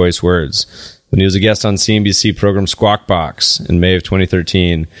few choice words. When he was a guest on CNBC program Squawk Box in May of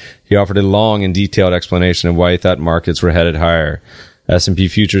 2013, he offered a long and detailed explanation of why he thought markets were headed higher. S&P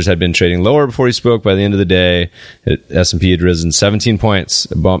futures had been trading lower before he spoke. By the end of the day, S&P had risen 17 points,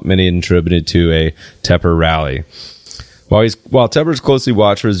 a bump many attributed to a Tepper rally. While Tepper is closely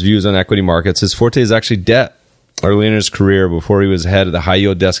watched for his views on equity markets, his forte is actually debt. Early in his career, before he was head of the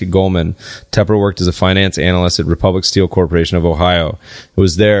high-yield desk at Goldman, Tepper worked as a finance analyst at Republic Steel Corporation of Ohio. It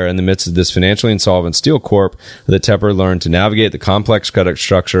was there, in the midst of this financially insolvent steel corp, that Tepper learned to navigate the complex credit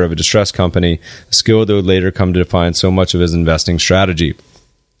structure of a distressed company, a skill that would later come to define so much of his investing strategy.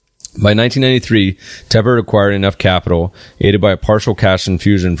 By 1993, Tepper acquired enough capital, aided by a partial cash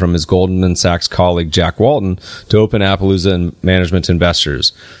infusion from his Goldman Sachs colleague Jack Walton, to open Appaloosa Management to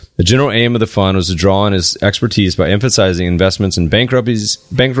investors. The general aim of the fund was to draw on his expertise by emphasizing investments in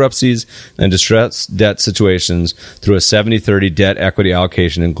bankruptcies and distressed debt situations through a 70-30 debt equity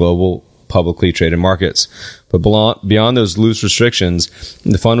allocation in global publicly traded markets. But beyond those loose restrictions,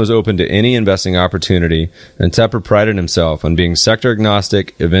 the fund was open to any investing opportunity, and Tepper prided himself on being sector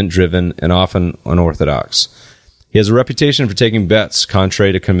agnostic, event-driven, and often unorthodox. He has a reputation for taking bets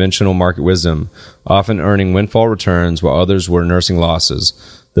contrary to conventional market wisdom, often earning windfall returns while others were nursing losses.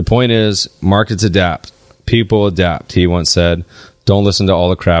 The point is, markets adapt. People adapt, he once said. Don't listen to all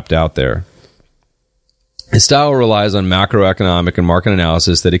the crap out there. His style relies on macroeconomic and market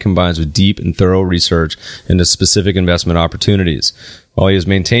analysis that he combines with deep and thorough research into specific investment opportunities. While he has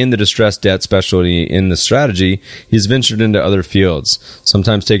maintained the distressed debt specialty in the strategy, he's ventured into other fields,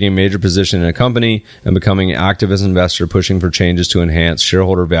 sometimes taking a major position in a company and becoming an active as an investor pushing for changes to enhance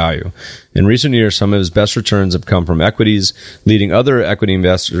shareholder value. In recent years, some of his best returns have come from equities, leading other equity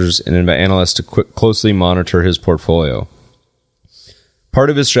investors and analysts to closely monitor his portfolio. Part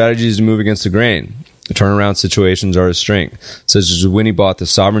of his strategy is to move against the grain. Turnaround situations are his strength, such as when he bought the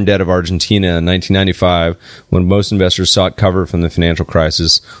sovereign debt of Argentina in 1995 when most investors sought cover from the financial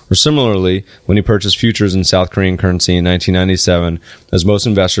crisis, or similarly when he purchased futures in South Korean currency in 1997 as most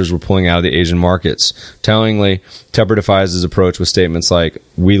investors were pulling out of the Asian markets. Tellingly, Tepper defies his approach with statements like,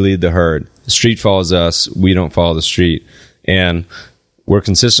 "We lead the herd. The street follows us. We don't follow the street." And we're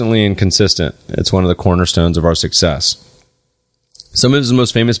consistently inconsistent. It's one of the cornerstones of our success. Some of his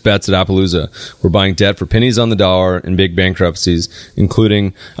most famous bets at Appaloosa were buying debt for pennies on the dollar in big bankruptcies,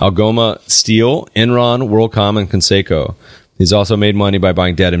 including Algoma Steel, Enron, WorldCom, and Conseco. He's also made money by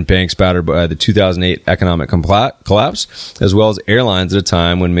buying debt in banks battered by the 2008 economic collapse, as well as airlines at a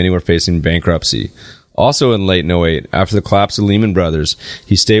time when many were facing bankruptcy. Also in late 2008, after the collapse of Lehman Brothers,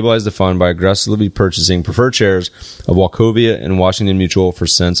 he stabilized the fund by aggressively purchasing preferred shares of Wachovia and Washington Mutual for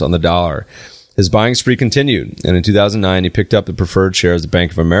cents on the dollar. His buying spree continued, and in 2009, he picked up the preferred shares of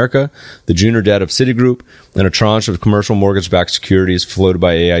Bank of America, the junior debt of Citigroup, and a tranche of commercial mortgage-backed securities floated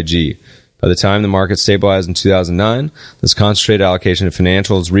by AIG. By the time the market stabilized in 2009, this concentrated allocation of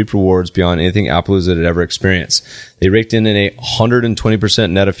financials reaped rewards beyond anything Appaloosa had ever experienced. They raked in a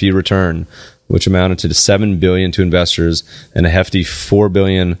 120% net of fee return, which amounted to $7 billion to investors and a hefty $4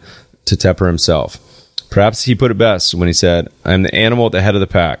 billion to Tepper himself. Perhaps he put it best when he said, "I am the animal at the head of the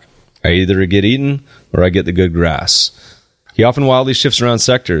pack. I either get eaten or I get the good grass." He often wildly shifts around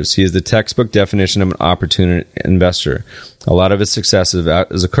sectors. He is the textbook definition of an opportunity investor. A lot of his success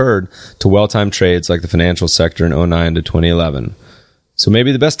has occurred to well-timed trades like the financial sector in 2009 to 2011. So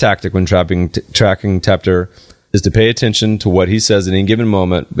maybe the best tactic when tracking Tepper is to pay attention to what he says at any given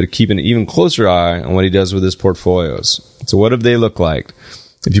moment, but keep an even closer eye on what he does with his portfolios. So what have they looked like?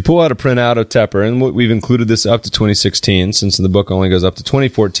 If you pull out a printout of Tepper, and we've included this up to 2016, since the book only goes up to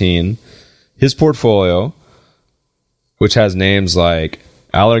 2014, his portfolio, which has names like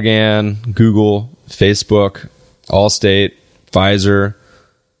Allergan, Google, Facebook, Allstate, Pfizer,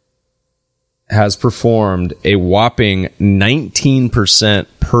 has performed a whopping 19%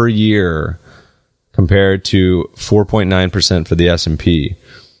 per year compared to 4.9% for the S&P.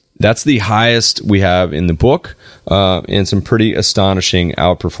 That's the highest we have in the book, and some pretty astonishing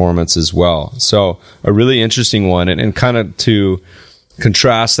outperformance as well. So a really interesting one, and kind of to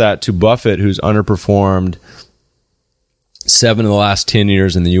contrast that to Buffett, who's underperformed 7 of the last 10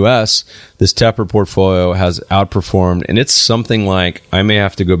 years in the U.S., this Tepper portfolio has outperformed, and it's something like, I may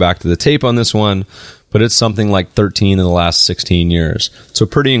have to go back to the tape on this one, but it's something like 13 in the last 16 years. So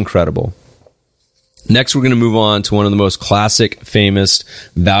pretty incredible. Next, we're going to move on to one of the most classic, famous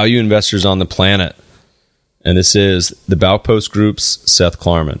value investors on the planet. And this is the Baupost Group's Seth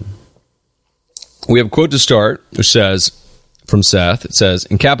Klarman. We have a quote to start, which says, from Seth, it says,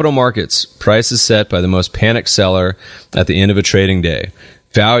 "In capital markets, price is set by the most panicked seller at the end of a trading day.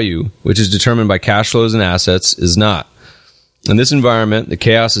 Value, which is determined by cash flows and assets, is not. In this environment, the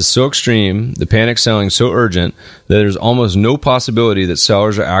chaos is so extreme, the panic selling so urgent, that there's almost no possibility that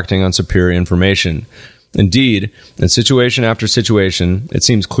sellers are acting on superior information. Indeed, in situation after situation, it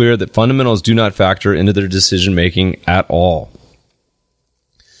seems clear that fundamentals do not factor into their decision-making at all."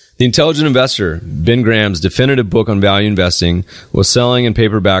 The Intelligent Investor, Ben Graham's definitive book on value investing, was selling in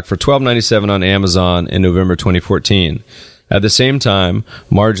paperback for $12.97 on Amazon in November 2014. At the same time,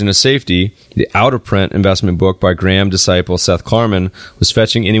 Margin of Safety, the out-of-print investment book by Graham disciple Seth Klarman, was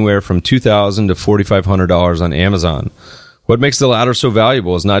fetching anywhere from $2,000 to $4,500 on Amazon. What makes the latter so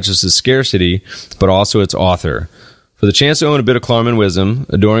valuable is not just its scarcity, but also its author. For the chance to own a bit of Klarman wisdom,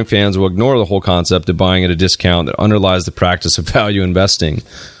 adoring fans will ignore the whole concept of buying at a discount that underlies the practice of value investing.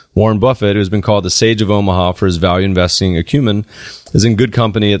 Warren Buffett, who has been called the Sage of Omaha for his value investing acumen, is in good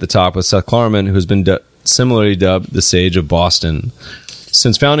company at the top with Seth Klarman, who has been similarly dubbed the Sage of Boston.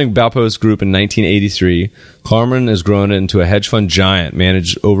 Since founding Baupost Group in 1983, Klarman has grown into a hedge fund giant,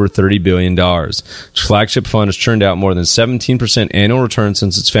 managed over $30 billion. Its flagship fund has churned out more than 17% annual return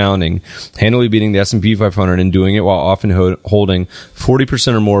since its founding, handily beating the S&P 500 and doing it while often holding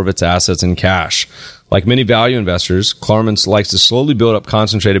 40% or more of its assets in cash. Like many value investors, Klarman likes to slowly build up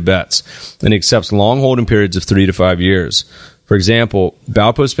concentrated bets, and he accepts long holding periods of 3 to 5 years. For example,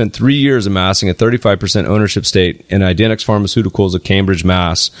 Baupost spent 3 years amassing a 35% ownership stake in Idenix Pharmaceuticals of Cambridge,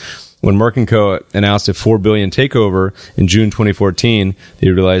 Mass. When Merck & Co. announced a $4 billion takeover in June 2014, they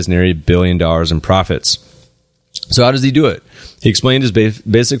realized nearly $1 billion in profits. So how does he do it? He explained his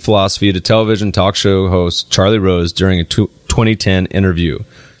basic philosophy to television talk show host Charlie Rose during a 2010 interview.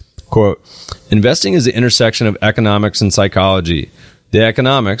 Quote, "Investing is the intersection of economics and psychology. The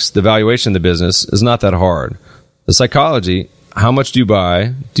economics, the valuation of the business, is not that hard. The psychology, how much do you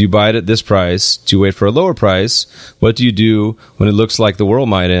buy? Do you buy it at this price? Do you wait for a lower price? What do you do when it looks like the world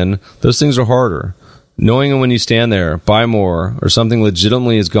might end? Those things are harder. Knowing when you stand there, buy more, or something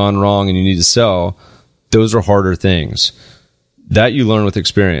legitimately has gone wrong and you need to sell, those are harder things. That you learn with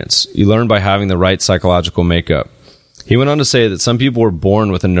experience. You learn by having the right psychological makeup. He went on to say that some people were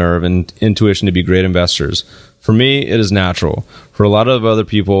born with a nerve and intuition to be great investors. For me, it is natural. For a lot of other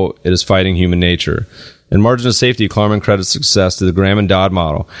people, it is fighting human nature. In Margin of Safety, Klarman credits success to the Graham and Dodd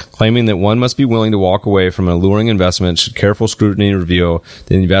model, claiming that one must be willing to walk away from an alluring investment should careful scrutiny reveal that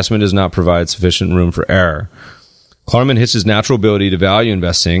the investment does not provide sufficient room for error. Klarman hits his natural ability to value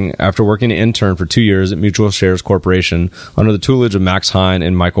investing after working an intern for 2 years at Mutual Shares Corporation under the tutelage of Max Hein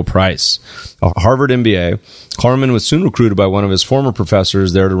and Michael Price. A Harvard MBA, Klarman was soon recruited by one of his former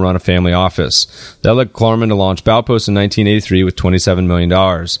professors there to run a family office. That led Klarman to launch Baupost in 1983 with $27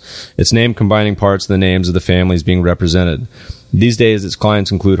 million. Its name combining parts of the names of the families being represented. These days, its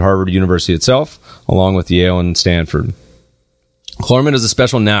clients include Harvard University itself, along with Yale and Stanford. Klarman has a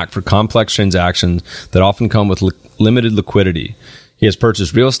special knack for complex transactions that often come with limited liquidity. He has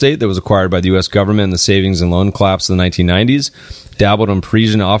purchased real estate that was acquired by the U.S. government in the savings and loan collapse of the 1990s, dabbled in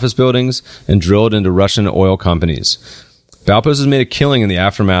Parisian office buildings, and drilled into Russian oil companies. Baupost has made a killing in the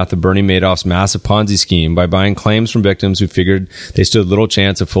aftermath of Bernie Madoff's massive Ponzi scheme by buying claims from victims who figured they stood little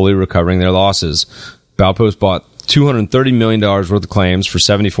chance of fully recovering their losses. Baupost bought $230 million worth of claims for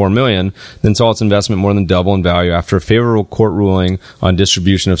 $74 million, then saw its investment more than double in value after a favorable court ruling on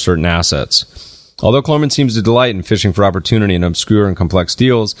distribution of certain assets. Although Klarman seems to delight in fishing for opportunity in obscure and complex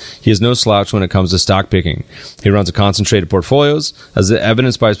deals, he is no slouch when it comes to stock picking. He runs a concentrated portfolios, as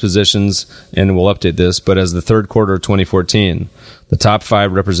evidenced by his positions, and we'll update this, but as the third quarter of 2014. The top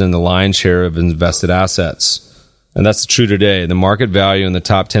 5 represent the lion's share of invested assets. And that's true today. The market value in the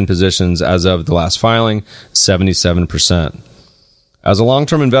top 10 positions as of the last filing, 77%. As a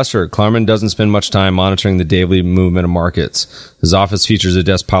long-term investor, Klarman doesn't spend much time monitoring the daily movement of markets. His office features a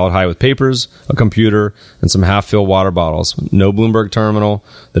desk piled high with papers, a computer, and some half-filled water bottles. No Bloomberg terminal,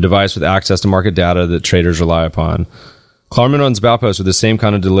 the device with access to market data that traders rely upon. Klarman runs Baupost with the same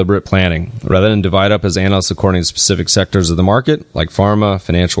kind of deliberate planning. Rather than divide up his analysts according to specific sectors of the market, like pharma,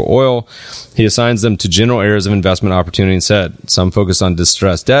 financial, oil, he assigns them to general areas of investment opportunity instead. Some focus on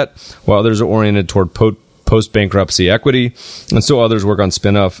distressed debt, while others are oriented toward post-bankruptcy equity, and still others work on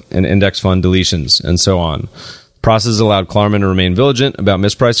spin-off and index fund deletions, and so on. Process allowed Klarman to remain vigilant about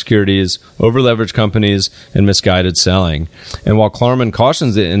mispriced securities, over-leveraged companies, and misguided selling. And while Klarman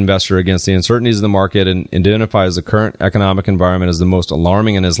cautions the investor against the uncertainties of the market and identifies the current economic environment as the most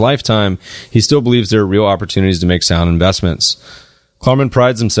alarming in his lifetime, he still believes there are real opportunities to make sound investments. Klarman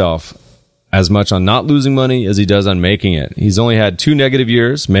prides himself as much on not losing money as he does on making it. He's only had 2 negative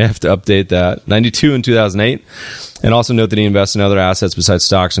years, may have to update that, 92 and 2008, and also note that he invests in other assets besides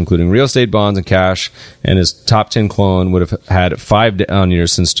stocks, including real estate, bonds, and cash, and his top 10 clone would have had 5 down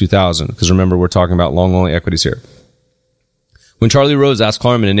years since 2000, because remember, we're talking about long-only equities here. When Charlie Rose asked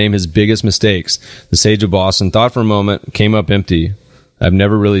Klarman to name his biggest mistakes, the sage of Boston thought for a moment, came up empty. I've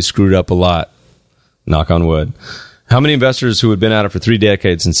never really screwed up a lot. Knock on wood. How many investors who had been at it for 3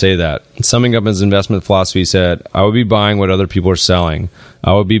 decades can say that? Summing up his investment philosophy, he said, I would be buying what other people are selling.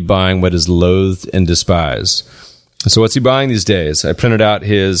 I would be buying what is loathed and despised. So what's he buying these days? I printed out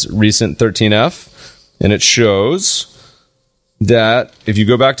his recent 13F, and it shows that if you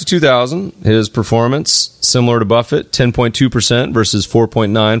go back to 2000, his performance, similar to Buffett, 10.2% versus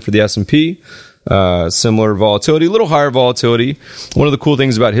 4.9% for the S&P. Similar volatility, a little higher volatility. One of the cool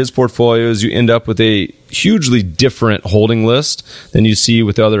things about his portfolio is you end up with a hugely different holding list than you see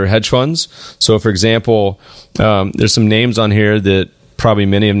with other hedge funds. So, for example, there's some names on here that probably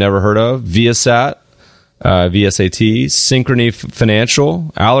many have never heard of. Viasat, VSAT, Synchrony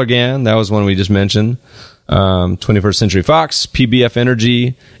Financial, Allergan, that was one we just mentioned. 21st Century Fox, PBF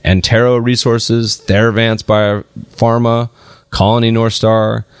Energy, Antero Resources, Theravance Biopharma, Colony North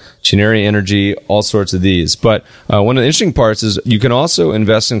Star, Chineri Energy, all sorts of these. But one of the interesting parts is you can also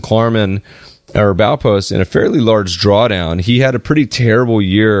invest in Klarman or Baupost in a fairly large drawdown. He had a pretty terrible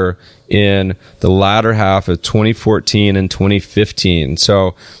year in the latter half of 2014 and 2015.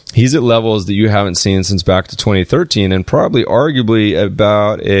 So he's at levels that you haven't seen since back to 2013 and probably arguably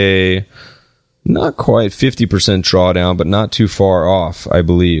about a not quite 50% drawdown, but not too far off, I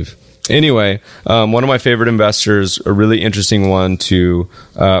believe. Anyway, one of my favorite investors, a really interesting one to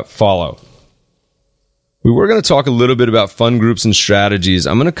follow. We were going to talk a little bit about fund groups and strategies.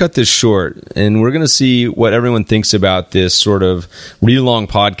 I'm going to cut this short, and we're going to see what everyone thinks about this sort of really long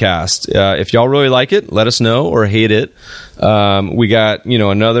podcast. If y'all really like it, let us know, or hate it. We got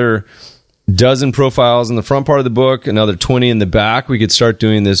another dozen profiles in the front part of the book, another 20 in the back. We could start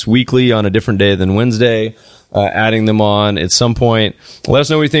doing this weekly on a different day than Wednesday, adding them on at some point. Let us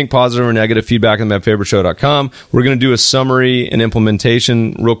know what you think, positive or negative feedback at mebfabershow.com. We're going to do a summary and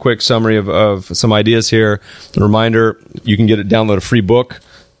implementation, real quick summary of some ideas here. A reminder, you can download a free book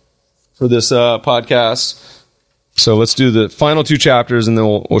for this podcast. So let's do the final 2 chapters and then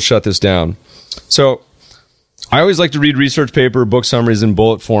we'll shut this down. So I always like to read research paper, book summaries in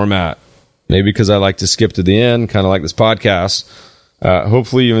bullet format. Maybe because I like to skip to the end, kind of like this podcast.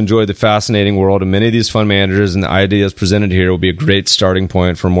 Hopefully you enjoyed the fascinating world of many of these fund managers, and the ideas presented here will be a great starting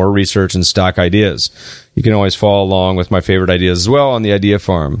point for more research and stock ideas. You can always follow along with my favorite ideas as well on the Idea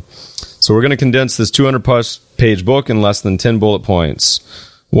Farm. So we're going to condense this 200-plus page book in less than 10 bullet points.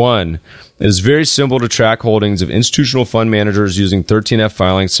 1, it is very simple to track holdings of institutional fund managers using 13F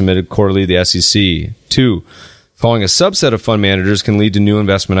filings submitted quarterly to the SEC. 2, following a subset of fund managers can lead to new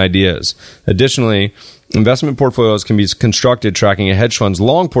investment ideas. Additionally, investment portfolios can be constructed tracking a hedge fund's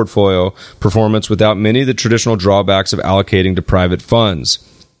long portfolio performance without many of the traditional drawbacks of allocating to private funds.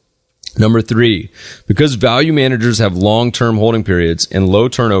 Number 3, because value managers have long-term holding periods and low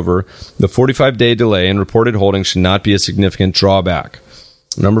turnover, the 45-day delay in reported holdings should not be a significant drawback.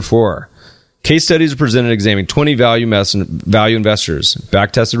 Number 4, case studies are presented examining 20 value investors.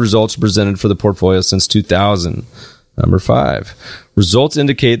 Back-tested results are presented for the portfolio since 2000. Number 5, results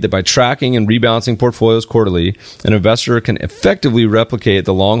indicate that by tracking and rebalancing portfolios quarterly, an investor can effectively replicate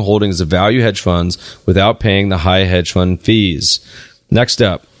the long holdings of value hedge funds without paying the high hedge fund fees. Next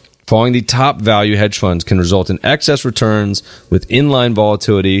up, following the top value hedge funds can result in excess returns with inline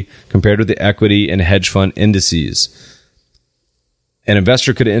volatility compared with the equity and hedge fund indices. An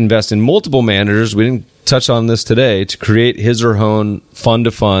investor could invest in multiple managers, we didn't touch on this today, to create his or her own fund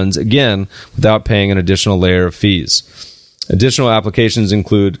of funds, again, without paying an additional layer of fees. Additional applications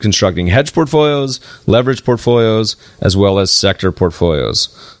include constructing hedge portfolios, leverage portfolios, as well as sector portfolios.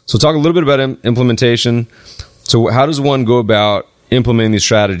 So talk a little bit about implementation. So how does one go about implementing these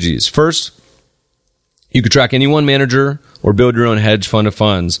strategies? First, you could track any one manager or build your own hedge fund of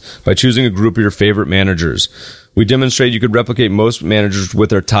funds by choosing a group of your favorite managers. We demonstrate you could replicate most managers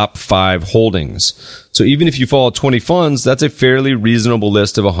with their top 5 holdings. So even if you follow 20 funds, that's a fairly reasonable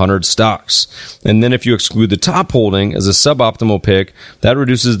list of 100 stocks. And then if you exclude the top holding as a suboptimal pick, that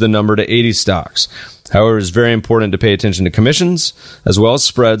reduces the number to 80 stocks. However, it's very important to pay attention to commissions as well as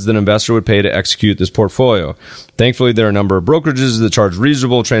spreads that an investor would pay to execute this portfolio. Thankfully, there are a number of brokerages that charge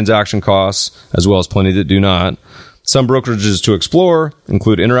reasonable transaction costs, as well as plenty that do not. Some brokerages to explore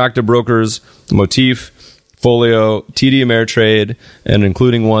include Interactive Brokers, Motif, Folio, TD Ameritrade, and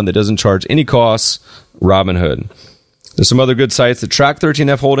including one that doesn't charge any costs, Robinhood. There's some other good sites that track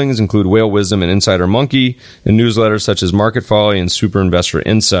 13F holdings, include Whale Wisdom and Insider Monkey, and newsletters such as Market Folly and Super Investor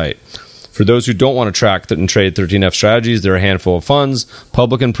Insight. For those who don't want to track and trade 13F strategies, there are a handful of funds,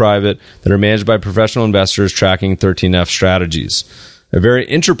 public and private, that are managed by professional investors tracking 13F strategies. A very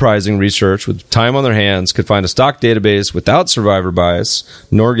enterprising research with time on their hands could find a stock database without survivor bias.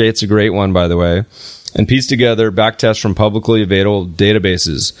 Norgate's a great one, by the way, and piece together backtests from publicly available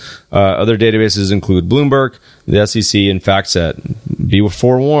databases. Other databases include Bloomberg, the SEC, and FactSet. Be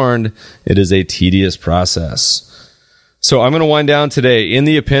forewarned, it is a tedious process. So I'm going to wind down today. In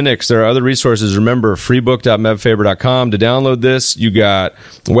the appendix, there are other resources. Remember, freebook.mebfaber.com. To download this, you got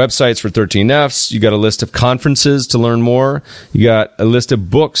websites for 13Fs. You got a list of conferences to learn more. You got a list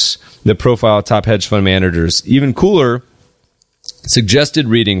of books that profile top hedge fund managers. Even cooler, suggested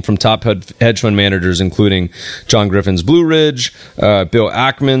reading from top hedge fund managers, including John Griffin's Blue Ridge, Bill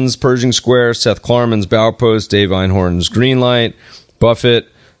Ackman's Pershing Square, Seth Klarman's Baupost, Dave Einhorn's Greenlight, Buffett,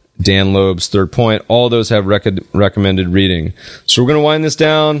 Dan Loeb's Third Point. All those have recommended reading. So we're going to wind this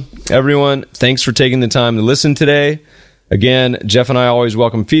down. Everyone, thanks for taking the time to listen today. Again, Jeff and I always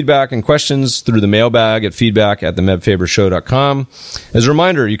welcome feedback and questions through the mailbag at feedback@themebfabershow.com. As a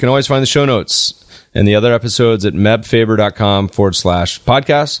reminder, you can always find the show notes and the other episodes at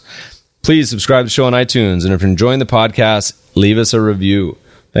mebfaber.com/podcast. Please subscribe to the show on iTunes. And if you're enjoying the podcast, leave us a review.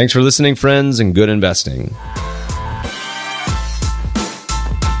 Thanks for listening, friends, and good investing.